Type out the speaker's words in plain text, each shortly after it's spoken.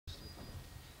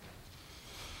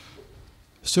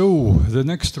So, the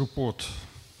next report,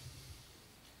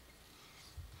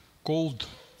 called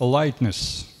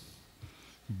Lightness.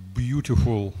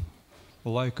 Beautiful,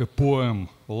 like a poem,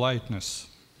 lightness.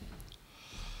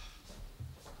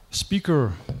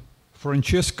 Speaker,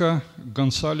 Francesca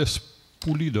Gonzalez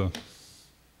Pulido.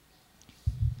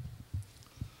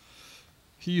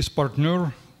 He is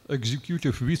partner,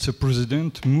 executive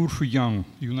vice-president, Murphy Young,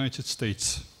 United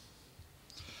States.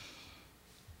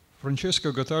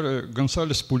 Francesca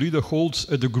Gonzalez Pulido holds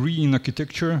a degree in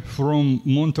architecture from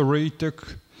Monterey Tech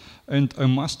and a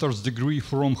master's degree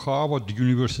from Harvard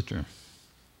University.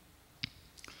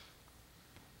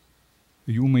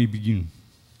 You may begin.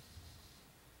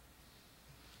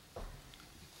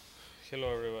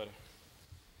 Hello, everybody.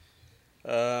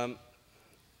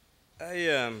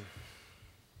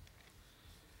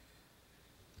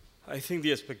 I think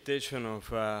the expectation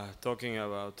of talking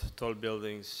about tall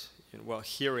buildings, well,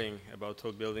 hearing about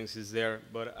tall buildings is there,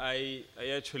 but I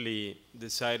actually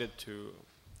decided to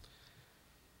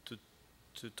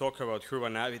talk about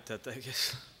urban habitat, I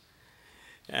guess.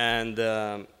 And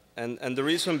the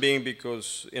reason being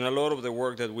because in a lot of the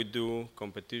work that we do,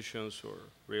 competitions or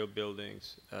real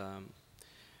buildings,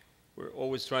 we're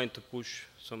always trying to push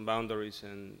some boundaries,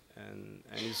 and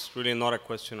it's really not a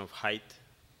question of height.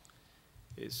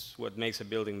 It's what makes a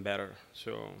building better.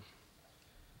 So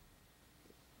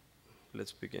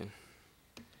let's begin.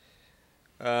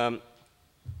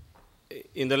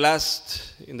 In the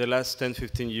last 10,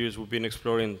 15 years, we've been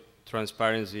exploring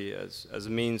transparency as a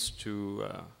means to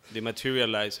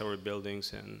dematerialize our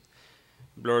buildings and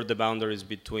blur the boundaries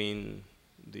between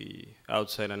the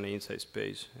outside and the inside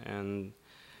space. And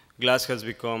glass has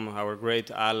become our great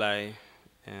ally,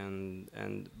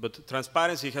 but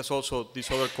transparency has also this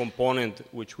other component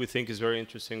which we think is very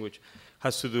interesting, which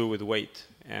has to do with weight.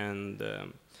 And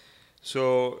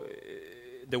so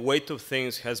the weight of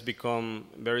things has become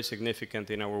very significant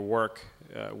in our work,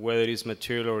 whether it is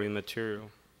material or immaterial.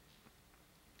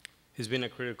 It's been a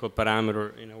critical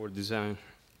parameter in our design.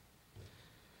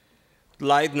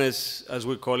 Lightness, as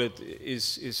we call it,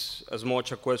 is as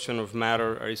much a question of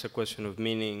matter as a question of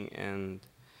meaning, and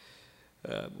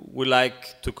we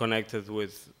like to connect it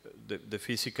with the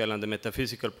physical and the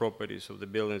metaphysical properties of the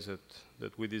buildings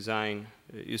that we design.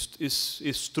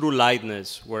 It's through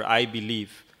lightness where I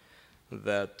believe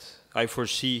that I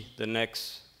foresee the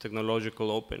next technological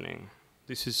opening.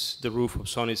 This is the roof of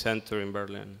Sony Center in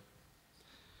Berlin.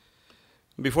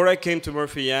 Before I came to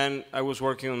Murphy Young, I was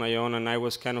working on my own, and I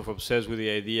was kind of obsessed with the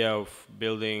idea of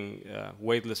building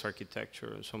weightless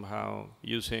architecture, somehow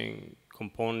using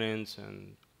components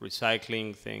and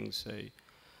recycling things.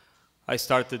 I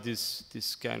started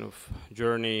this kind of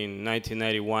journey in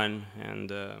 1991,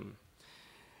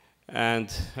 and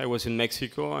I was in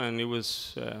Mexico, and it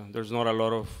was there was not a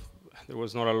lot of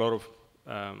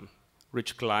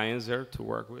rich clients there to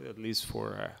work with, at least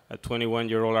for a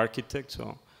 21-year-old architect.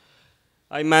 So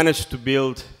I managed to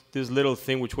build this little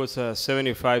thing, which was a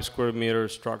 75 square meter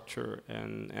structure,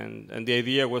 and the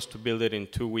idea was to build it in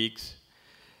 2 weeks.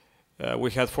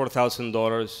 We had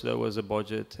 $4,000, that was the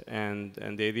budget, and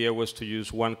the idea was to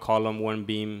use 1 column, 1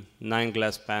 beam, 9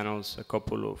 glass panels, a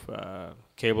couple of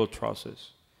cable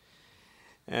trusses.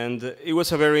 And it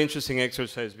was a very interesting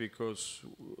exercise because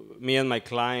me and my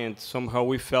client, somehow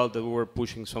we felt that we were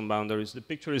pushing some boundaries. The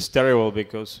picture is terrible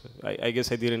because I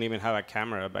guess I didn't even have a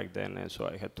camera back then, and so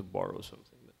I had to borrow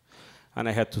something. And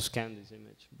I had to scan this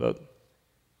image, but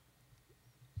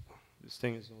this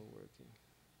thing is not working.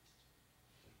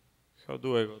 How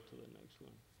do I go to the next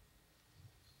one?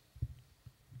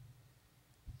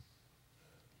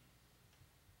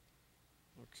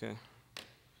 Okay.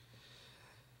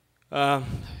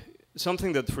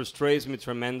 Something that frustrates me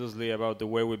tremendously about the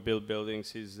way we build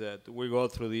buildings is that we go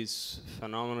through this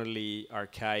phenomenally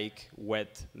archaic,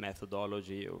 wet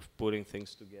methodology of putting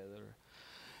things together.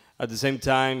 At the same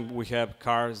time, we have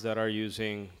cars that are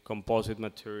using composite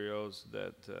materials,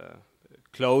 that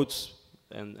clothes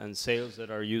and sails that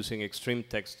are using extreme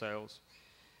textiles,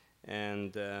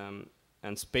 and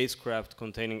spacecraft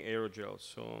containing aerogels.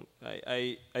 So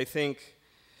I think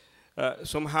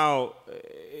somehow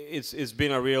it's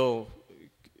been a real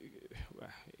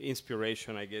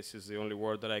inspiration, I guess is the only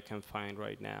word that I can find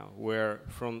right now, where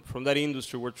from that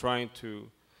industry we're trying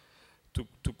to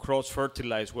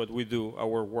cross-fertilize what we do,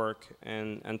 our work,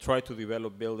 and try to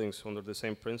develop buildings under the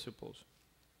same principles.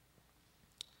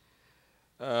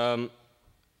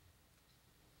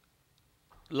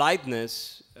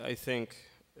 Lightness, I think,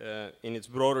 in its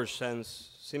broader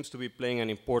sense, seems to be playing an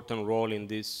important role in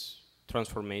this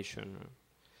transformation.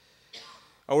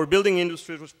 Our building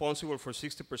industry is responsible for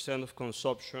 60% of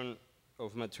consumption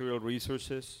of material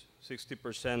resources,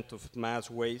 60% of mass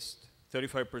waste,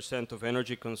 35% of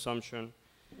energy consumption,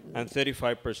 and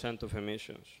 35% of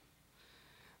emissions.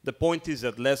 The point is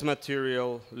that less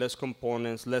material, less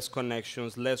components, less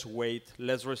connections, less weight,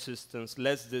 less resistance,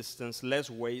 less distance, less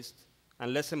waste,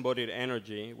 and less embodied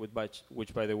energy,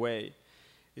 which by the way,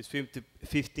 is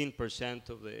 15%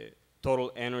 of the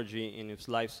total energy in its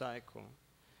life cycle,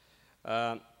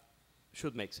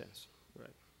 should make sense,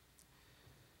 right?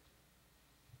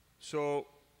 So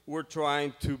we're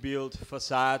trying to build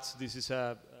facades. This is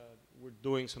we're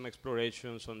doing some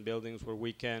explorations on buildings where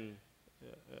we can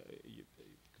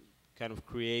kind of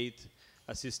create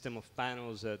a system of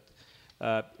panels that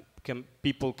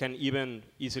people can even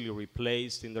easily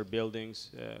replace in their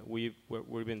buildings. We've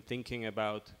been thinking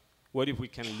about what if we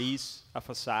can lease a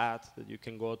facade that you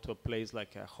can go to a place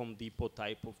like a Home Depot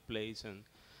type of place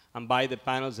and buy the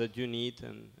panels that you need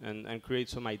and create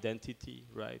some identity,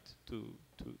 right,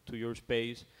 to your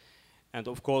space. And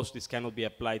of course, this cannot be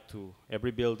applied to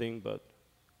every building, but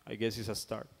I guess it's a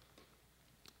start.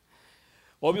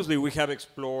 Obviously, we have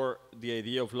explored the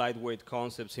idea of lightweight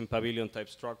concepts in pavilion-type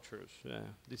structures.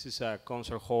 This is a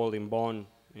concert hall in Bonn,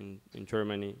 in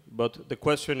Germany. But the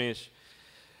question is,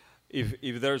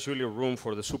 if there's really room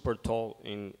for the super tall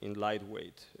in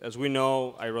lightweight. As we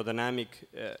know, aerodynamic,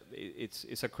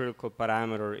 it's a critical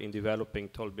parameter in developing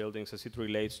tall buildings as it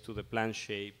relates to the plan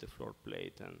shape, the floor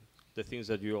plate, and the things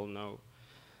that you all know.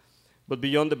 But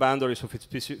beyond the boundaries of its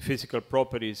physical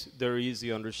properties, there is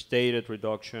the understated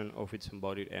reduction of its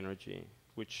embodied energy,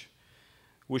 which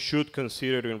we should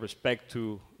consider in respect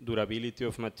to durability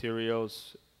of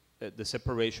materials, the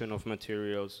separation of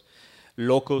materials,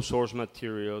 local source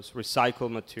materials,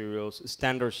 recycled materials,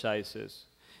 standard sizes,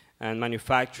 and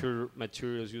manufacture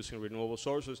materials using renewable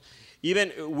sources.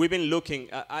 Even we've been looking,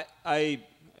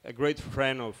 a great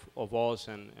friend of us,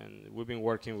 and we've been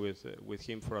working with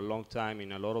him for a long time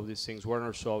in a lot of these things,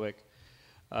 Werner Sobek.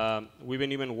 We've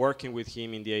been even working with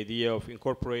him in the idea of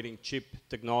incorporating chip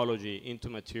technology into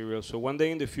materials. So one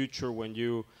day in the future, when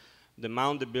you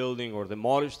demount the building or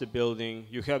demolish the building,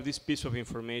 you have this piece of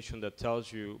information that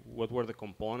tells you what were the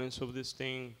components of this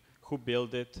thing, who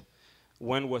built it,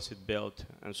 when was it built,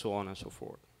 and so on and so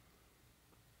forth.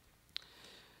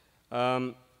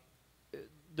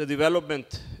 The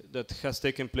development that has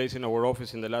taken place in our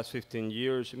office in the last 15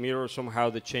 years mirrors somehow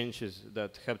the changes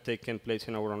that have taken place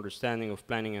in our understanding of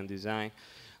planning and design.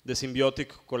 The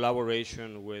symbiotic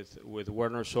collaboration with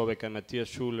Werner Sobek and Matthias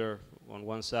Schuller on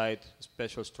one side,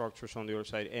 special structures on the other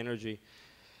side, energy,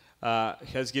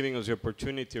 has given us the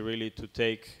opportunity really to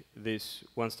take this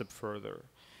one step further.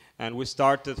 And we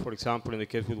started, for example, in the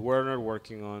case with Werner,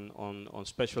 working on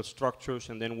special structures,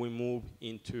 and then we moved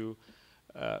into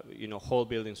whole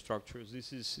building structures.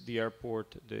 This is the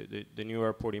airport, the new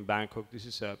airport in Bangkok. This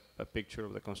is a picture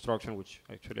of the construction, which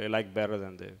actually I like better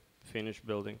than the finished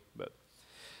building. But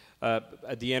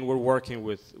at the end, we're working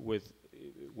with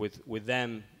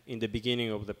them in the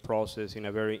beginning of the process in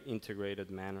a very integrated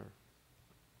manner.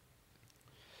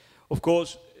 Of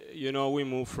course, we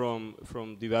move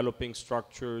from developing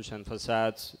structures and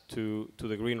facades to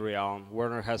the green realm.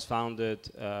 Werner has founded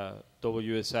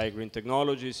WSI Green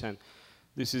Technologies, and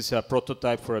this is a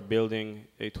prototype for a building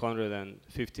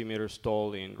 850 meters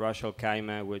tall in Ras Al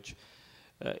Khaimah, which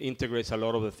integrates a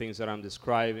lot of the things that I'm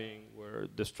describing, where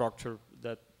the structure,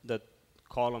 that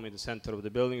column in the center of the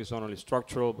building is not only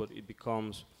structural, but it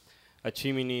becomes a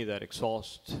chimney that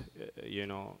exhausts,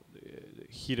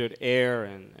 heated air,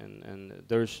 and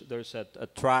there's a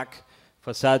track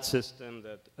facade system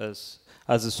that as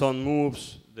the sun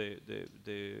moves,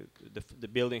 the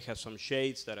building has some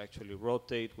shades that actually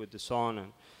rotate with the sun,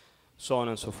 and so on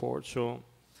and so forth. So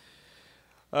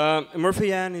Murphy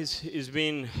Jahn is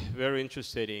been very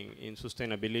interested in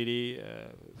sustainability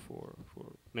for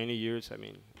many years. I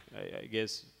mean, I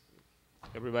guess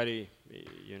everybody,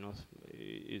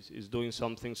 is doing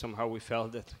something. Somehow we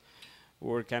felt that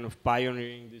we're kind of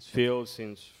pioneering this field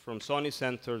from Sony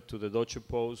Center to the Deutsche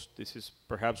Post. This is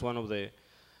perhaps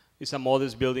it's a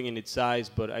modest building in its size,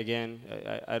 but again,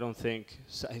 I don't think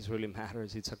size really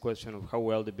matters. It's a question of how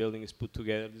well the building is put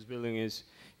together. This building is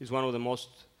one of the most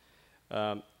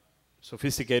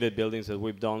sophisticated buildings that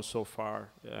we've done so far.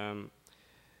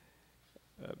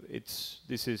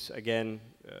 This is again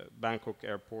Bangkok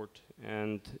Airport,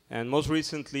 and most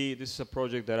recently this is a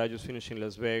project that I just finished in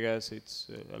Las Vegas.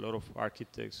 It's a lot of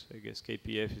architects. I guess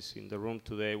KPF is in the room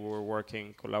today. We were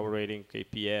collaborating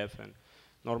KPF and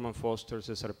Norman Foster,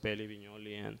 Cesar Pelli,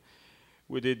 Vignoli, and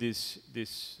we did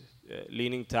this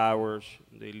leaning towers.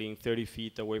 They lean 30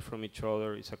 feet away from each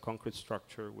other. It's a concrete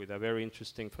structure with a very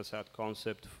interesting facade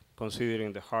concept considering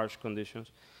the harsh conditions.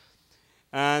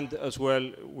 And as well,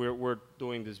 we're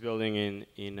doing this building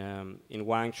in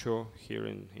Guangzhou, here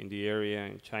in the area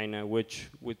in China, which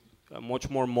with a much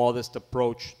more modest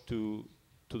approach to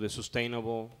the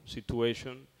sustainable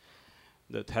situation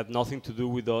that had nothing to do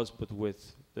with us, but with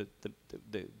the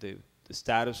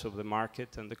status of the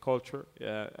market and the culture.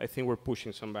 I think we're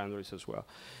pushing some boundaries as well.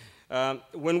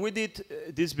 When we did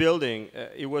this building,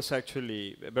 it was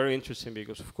actually very interesting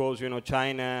because, of course, you know,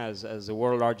 China as the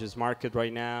world's largest market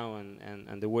right now,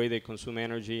 and the way they consume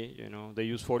energy, you know, they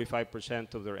use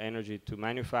 45% of their energy to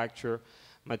manufacture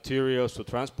materials, to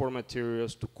transport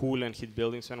materials, to cool and heat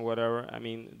buildings and whatever. I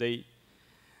mean,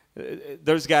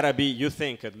 there's gotta be, you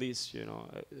think at least, you know,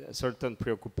 a certain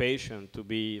preoccupation to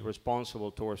be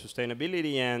responsible towards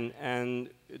sustainability, and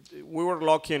we were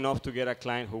lucky enough to get a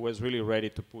client who was really ready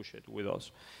to push it with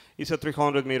us. It's a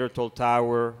 300-meter tall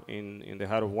tower in the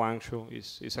heart of Guangzhou.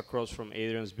 It's across from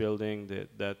Adrian's building,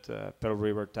 that Pearl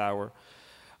River Tower.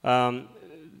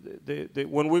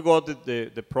 When we got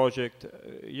the project,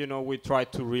 you know, we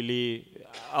tried to really,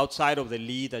 outside of the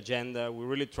lead agenda, we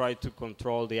really tried to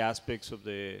control the aspects of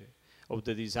the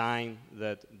design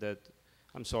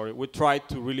we tried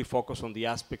to really focus on the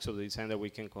aspects of the design that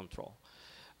we can control.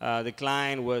 The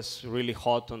client was really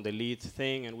hot on the lead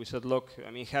thing, and we said, look,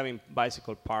 I mean, having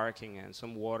bicycle parking and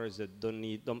some waters that don't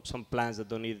need, some plants that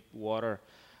don't need water,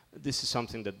 this is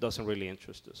something that doesn't really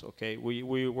interest us, okay?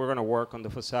 We're going to work on the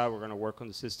facade, we're going to work on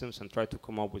the systems and try to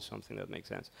come up with something that makes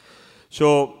sense.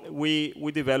 So we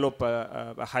develop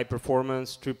a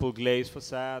high-performance triple glaze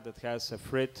facade that has a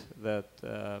frit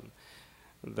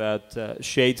that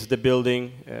shades the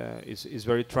building, is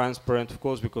very transparent, of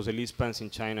course, because the lead spans in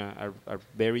China are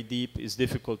very deep. It's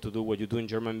difficult to do what you do in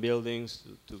German buildings,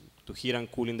 to heat and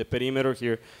cool in the perimeter.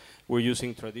 Here, we're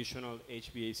using traditional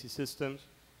HVAC systems.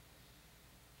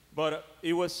 But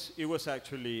it was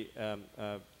actually a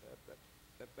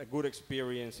good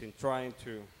experience in trying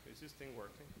to, is this thing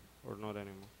working or not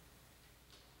anymore?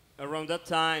 Around that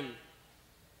time,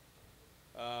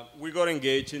 we got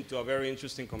engaged into a very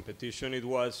interesting competition. It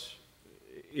was,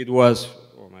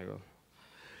 oh my God.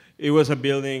 It was a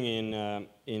building in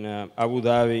Abu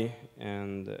Dhabi,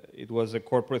 and it was the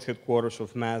corporate headquarters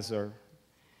of Mazda.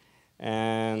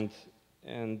 And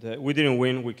we didn't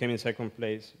win, we came in second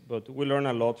place, but we learned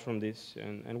a lot from this,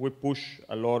 and we push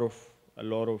a lot of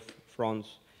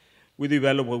fronts. We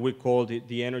developed what we call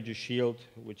the energy shield,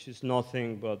 which is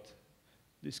nothing but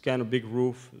this kind of big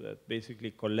roof that basically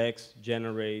collects,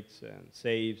 generates, and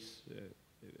saves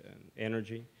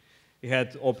energy. It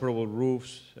had operable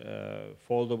roofs,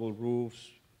 foldable roofs,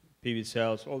 PV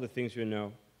cells, all the things you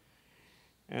know.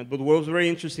 But what was very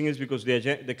interesting is because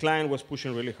the client was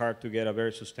pushing really hard to get a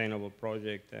very sustainable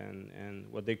project and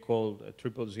what they called a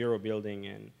 000 building.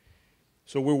 And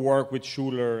so we worked with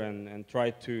Schuler and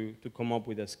tried to come up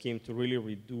with a scheme to really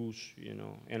reduce, you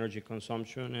know, energy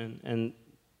consumption.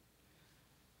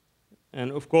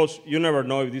 And of course, you never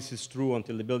know if this is true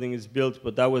until the building is built,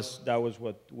 but that was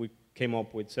what we came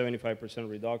up with, 75%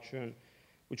 reduction,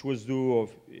 which was due of,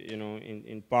 you know,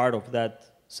 in part of that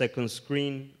second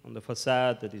screen on the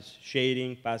facade that is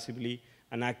shading passively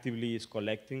and actively is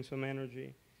collecting some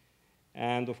energy.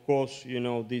 And of course, you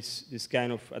know, this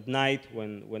kind of at night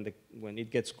when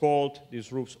it gets cold,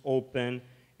 these roofs open,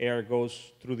 air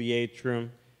goes through the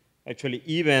atrium. Actually,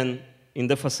 even in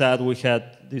the facade, we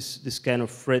had this kind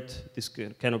of frit, this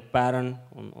kind of pattern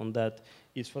on that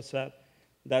east facade.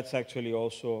 That's actually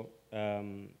also a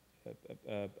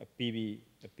PV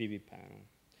panel.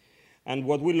 And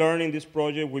what we learned in this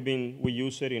project, we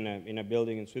used it in a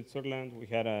building in Switzerland. We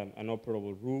had an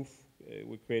operable roof.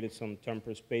 We created some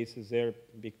tempered spaces there,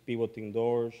 big pivoting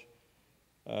doors,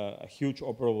 a huge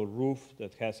operable roof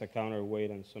that has a counterweight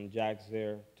and some jacks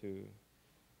there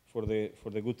for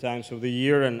the good times of the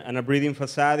year, and a breathing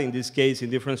facade. In this case, in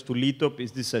difference to Leatop,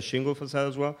 this is a shingle facade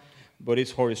as well, but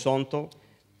it's horizontal.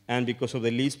 And because of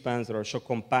the lead spans that are so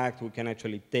compact, we can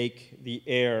actually take the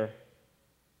air.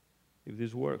 If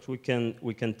this works, we can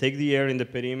take the air in the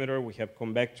perimeter. We have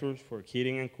convectors for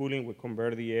heating and cooling. We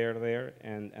convert the air there,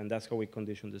 and that's how we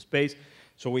condition the space.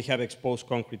 So we have exposed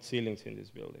concrete ceilings in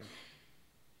this building.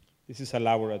 This is a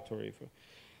laboratory.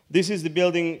 This is the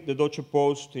building, the Deutsche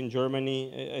Post in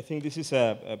Germany. I think this is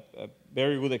a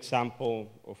very good example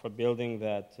of a building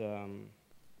that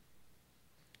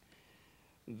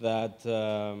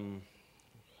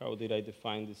how did I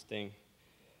define this thing?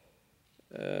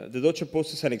 The Deutsche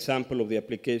Post is an example of the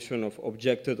application of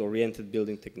object-oriented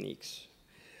building techniques.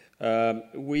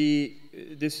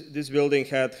 This building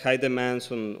had high demands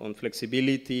on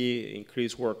flexibility,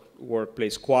 increased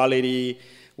workplace quality.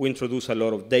 We introduce a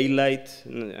lot of daylight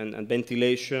and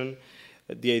ventilation.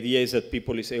 The idea is that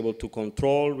people is able to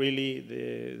control really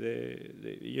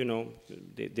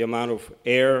the amount of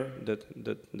air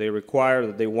that they require,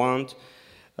 that they want.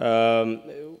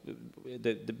 The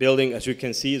building, as you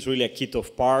can see, is really a kit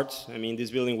of parts. I mean, this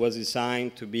building was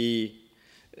designed to be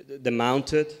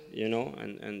demounted,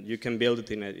 and you can build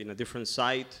it in a different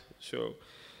site. So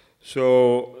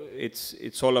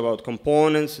it's all about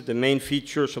components. The main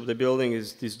features of the building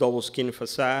is this double skin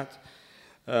facade.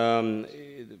 Again,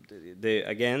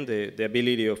 the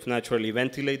ability of naturally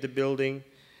ventilate the building.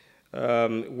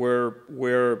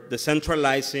 We're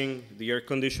decentralizing the air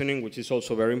conditioning, which is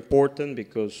also very important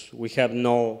because we have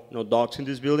no ducts in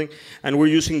this building, and we're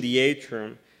using the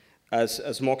atrium as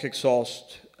smoke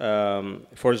exhaust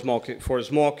for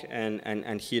smoke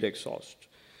and heat exhaust.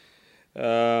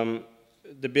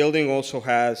 The building also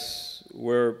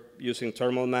we're using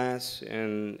thermal mass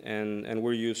and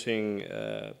we're using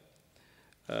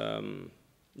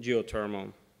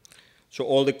geothermal. So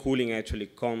all the cooling actually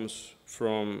comes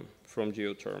from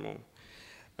geothermal.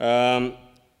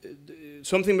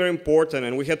 Something very important,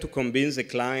 and we had to convince the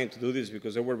client to do this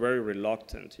because they were very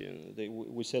reluctant.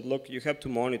 We said, look, you have to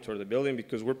monitor the building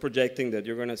because we're projecting that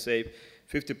you're going to save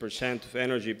 50% of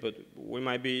energy, but we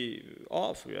might be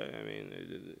off.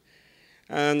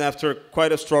 And after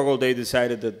quite a struggle, they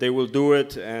decided that they will do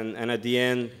it, and at the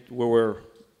end, we were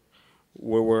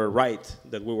right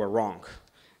that we were wrong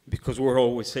because we're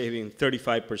always saving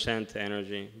 35%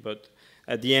 energy. But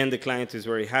at the end, the client is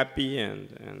very happy,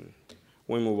 and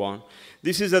we move on.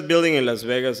 This is that building in Las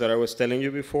Vegas that I was telling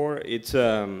you before. It's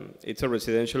a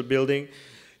residential building.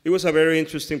 It was a very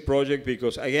interesting project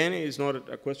because, again, it's not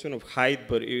a question of height,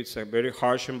 but it's a very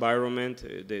harsh environment.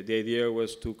 The idea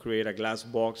was to create a glass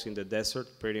box in the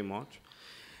desert, pretty much.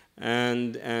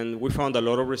 And we found a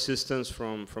lot of resistance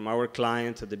from our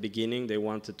client at the beginning. They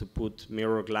wanted to put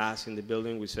mirror glass in the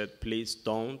building. We said, please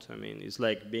don't. I mean, it's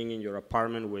like being in your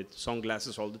apartment with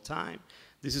sunglasses all the time.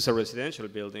 This is a residential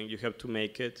building. You have to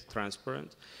make it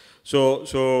transparent.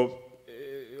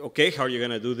 Okay, how are you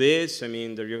going to do this? I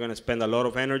mean, you're going to spend a lot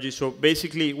of energy. So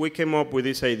basically, we came up with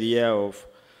this idea of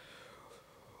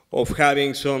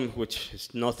having some, which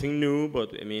is nothing new,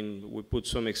 but I mean, we put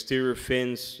some exterior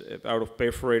fins out of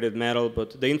perforated metal.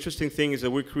 But the interesting thing is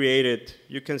that we created,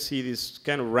 you can see this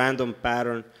kind of random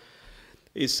pattern.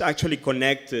 It's actually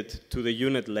connected to the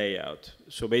unit layout.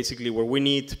 So basically, where we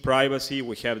need privacy,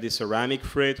 we have this ceramic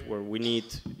frit. Where we need,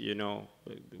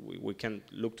 we can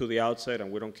look to the outside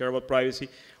and we don't care about privacy.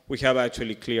 We have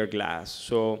actually clear glass.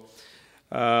 So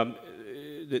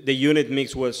the unit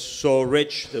mix was so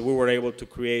rich that we were able to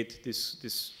create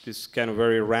this kind of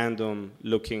very random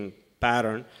looking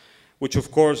pattern, which of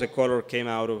course the color came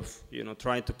out of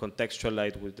trying to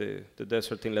contextualize with the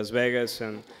desert in Las Vegas.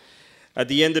 And at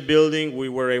the end of the building, we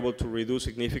were able to reduce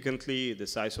significantly the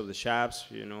size of the shafts.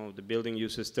 The building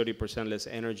uses 30% less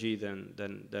energy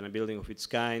than a building of its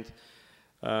kind.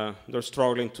 They're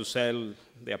struggling to sell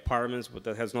the apartments, but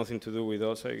that has nothing to do with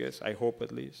us, I guess. I hope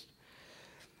at least.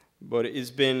 But it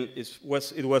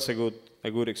was a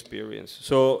good experience.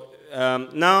 So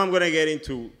now I'm going to get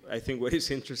into, I think, what is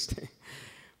interesting,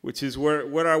 which is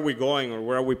where are we going, or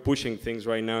where are we pushing things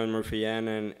right now in Murphy Ann?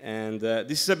 And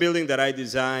this is a building that I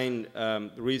designed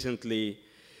recently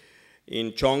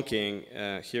in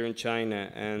Chongqing, here in China.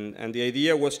 And the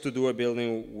idea was to do a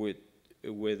building with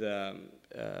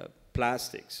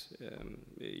plastics,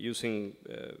 using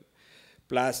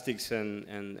plastics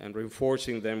and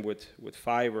reinforcing them with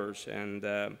fibers. And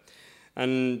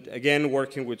again,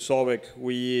 working with Sobek,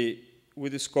 we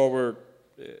discovered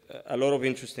a lot of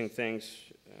interesting things.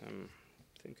 I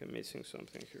think I'm missing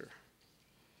something here.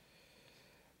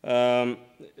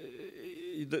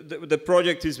 The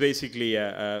project is basically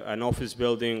an office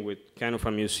building with kind of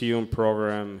a museum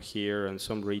program here and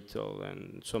some retail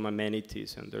and some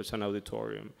amenities, and there's an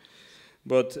auditorium.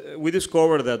 But we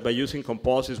discovered that by using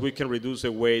composites, we can reduce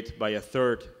the weight by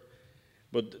 1/3,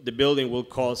 but the building will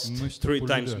cost Mr. 3 Pulido,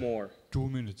 times more. 2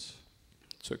 minutes.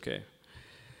 It's okay.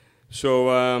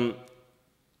 So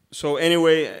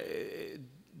anyway,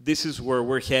 this is where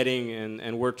we're heading,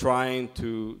 and we're trying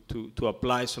to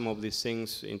apply some of these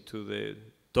things into the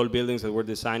tall buildings that we're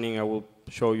designing. I will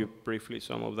show you briefly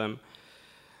some of them.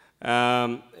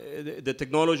 The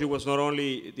technology was not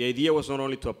only, the idea was not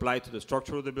only to apply to the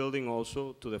structure of the building,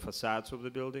 also to the facades of the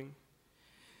building.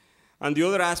 And the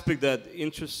other aspect that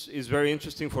is very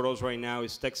interesting for us right now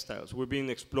is textiles. We've been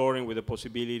exploring with the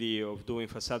possibility of doing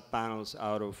facade panels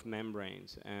out of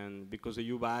membranes, and because the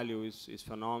U value is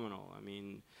phenomenal. I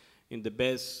mean, in the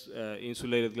best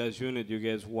insulated glass unit, you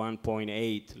get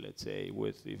 1.8, let's say.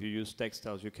 If you use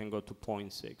textiles, you can go to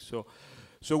 0.6.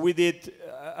 So we did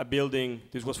a building.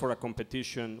 This was for a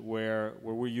competition where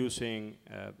we're using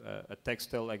a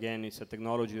textile. Again, it's a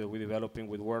technology that we're developing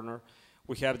with Werner.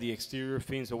 We have the exterior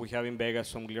fins that we have in Vegas,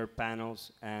 some glare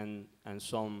panels and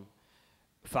some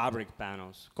fabric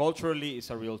panels. Culturally,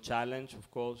 it's a real challenge, of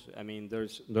course. I mean,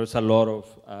 there's a lot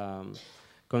of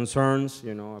concerns,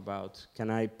 you know, about can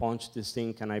I punch this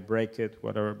thing, can I break it,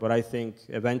 whatever. But I think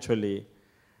eventually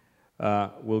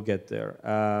we'll get there.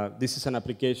 This is an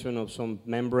application of some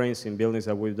membranes in buildings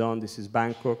that we've done. This is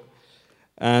Bangkok.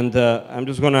 And I'm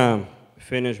just going to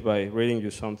finish by reading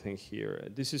you something here.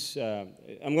 This is,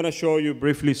 I'm going to show you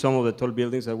briefly some of the tall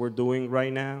buildings that we're doing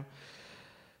right now.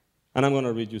 And I'm going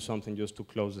to read you something just to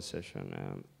close the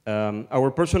session. Our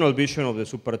personal vision of the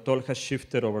super tall has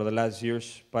shifted over the last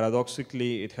years.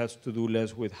 Paradoxically, it has to do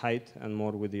less with height and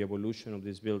more with the evolution of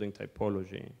this building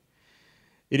typology.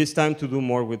 It is time to do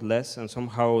more with less, and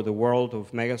somehow the world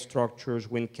of megastructures,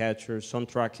 wind catchers, sun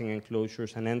tracking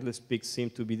enclosures, and endless peaks seem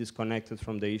to be disconnected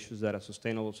from the issues that a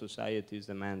sustainable society is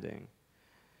demanding.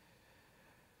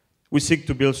 We seek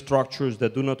to build structures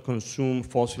that do not consume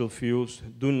fossil fuels,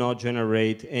 do not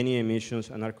generate any emissions,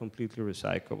 and are completely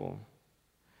recyclable.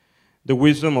 The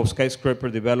wisdom of skyscraper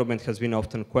development has been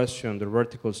often questioned. The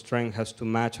vertical strength has to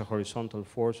match a horizontal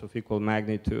force of equal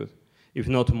magnitude, if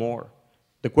not more.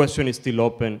 The question is still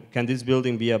open. Can this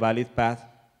building be a valid path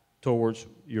towards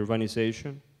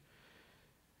urbanization?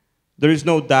 There is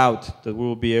no doubt that we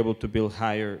will be able to build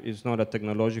higher. It's not a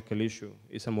technological issue,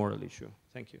 it's a moral issue.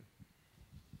 Thank you.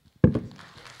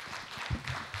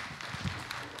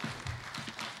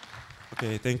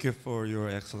 Okay, thank you for your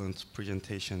excellent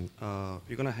presentation.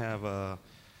 We're going to have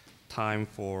time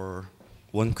for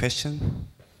one question.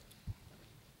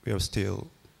 We are still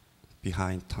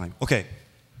behind time. Okay.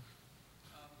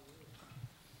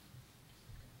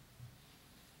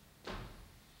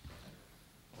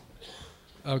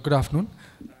 Good afternoon.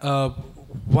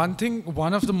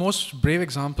 One of the most brave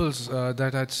examples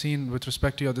that I'd seen with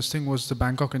respect to this thing was the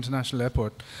Bangkok International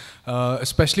Airport,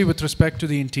 especially with respect to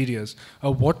the interiors.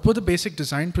 What were the basic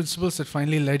design principles that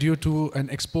finally led you to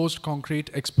an exposed concrete,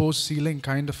 exposed ceiling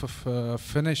kind of a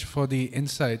finish for the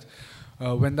inside,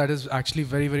 when that is actually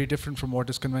very, very different from what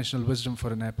is conventional wisdom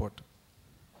for an airport?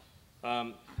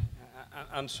 I'm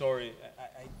sorry,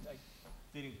 I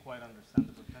didn't quite understand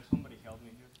it, but can somebody help me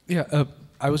here? Yeah.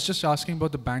 I was just asking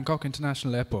about the Bangkok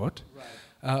International Airport. Right.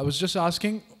 I was just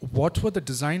asking, what were the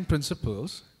design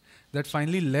principles that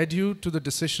finally led you to the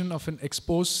decision of an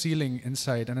exposed ceiling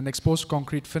inside and an exposed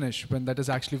concrete finish when that is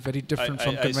actually very different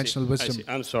from conventional wisdom?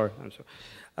 I'm sorry.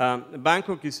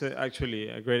 Bangkok is actually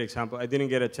a great example. I didn't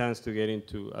get a chance to get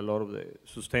into a lot of the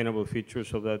sustainable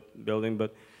features of that building,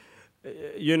 but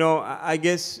you know, I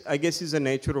guess it's the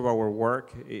nature of our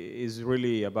work. Is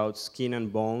really about skin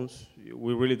and bones.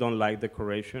 We really don't like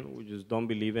decoration. We just don't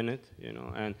believe in it, you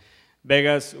know. And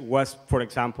Vegas was, for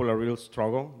example, a real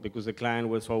struggle because the client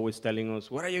was always telling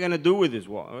us, "What are you going to do with this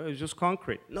wall? It's just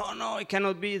concrete." No, it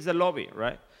cannot be. It's the lobby,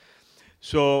 right?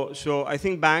 So I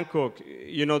think Bangkok,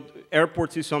 you know,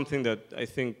 airports is something that I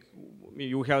think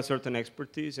you have certain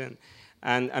expertise in.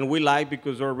 And we like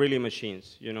because they're really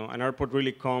machines, you know. An airport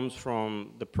really comes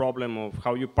from the problem of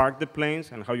how you park the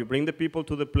planes and how you bring the people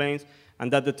to the planes,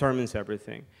 and that determines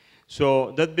everything.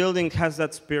 So that building has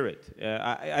that spirit.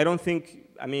 I don't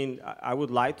think, I mean, I would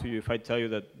lie to you if I tell you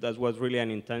that was really an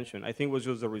intention. I think it was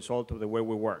just the result of the way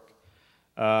we work.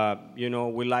 You know,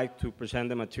 we like to present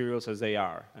the materials as they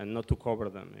are and not to cover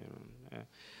them, you know.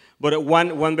 But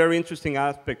one very interesting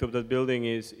aspect of that building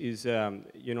is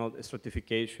you know,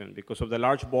 stratification. Because of the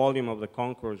large volume of the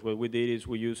concourse, what we did is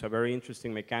we use a very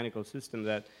interesting mechanical system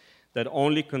that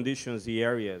only conditions the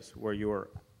areas where you're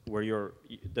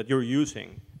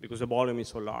using, because the volume is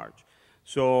so large.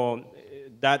 So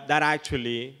that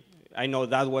actually, I know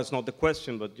that was not the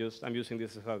question, but just I'm using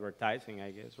this as advertising, I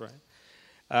guess,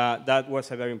 right? That was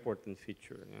a very important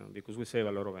feature, you know, because we save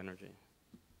a lot of energy.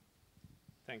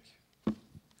 Thank you.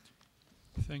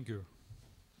 Thank you.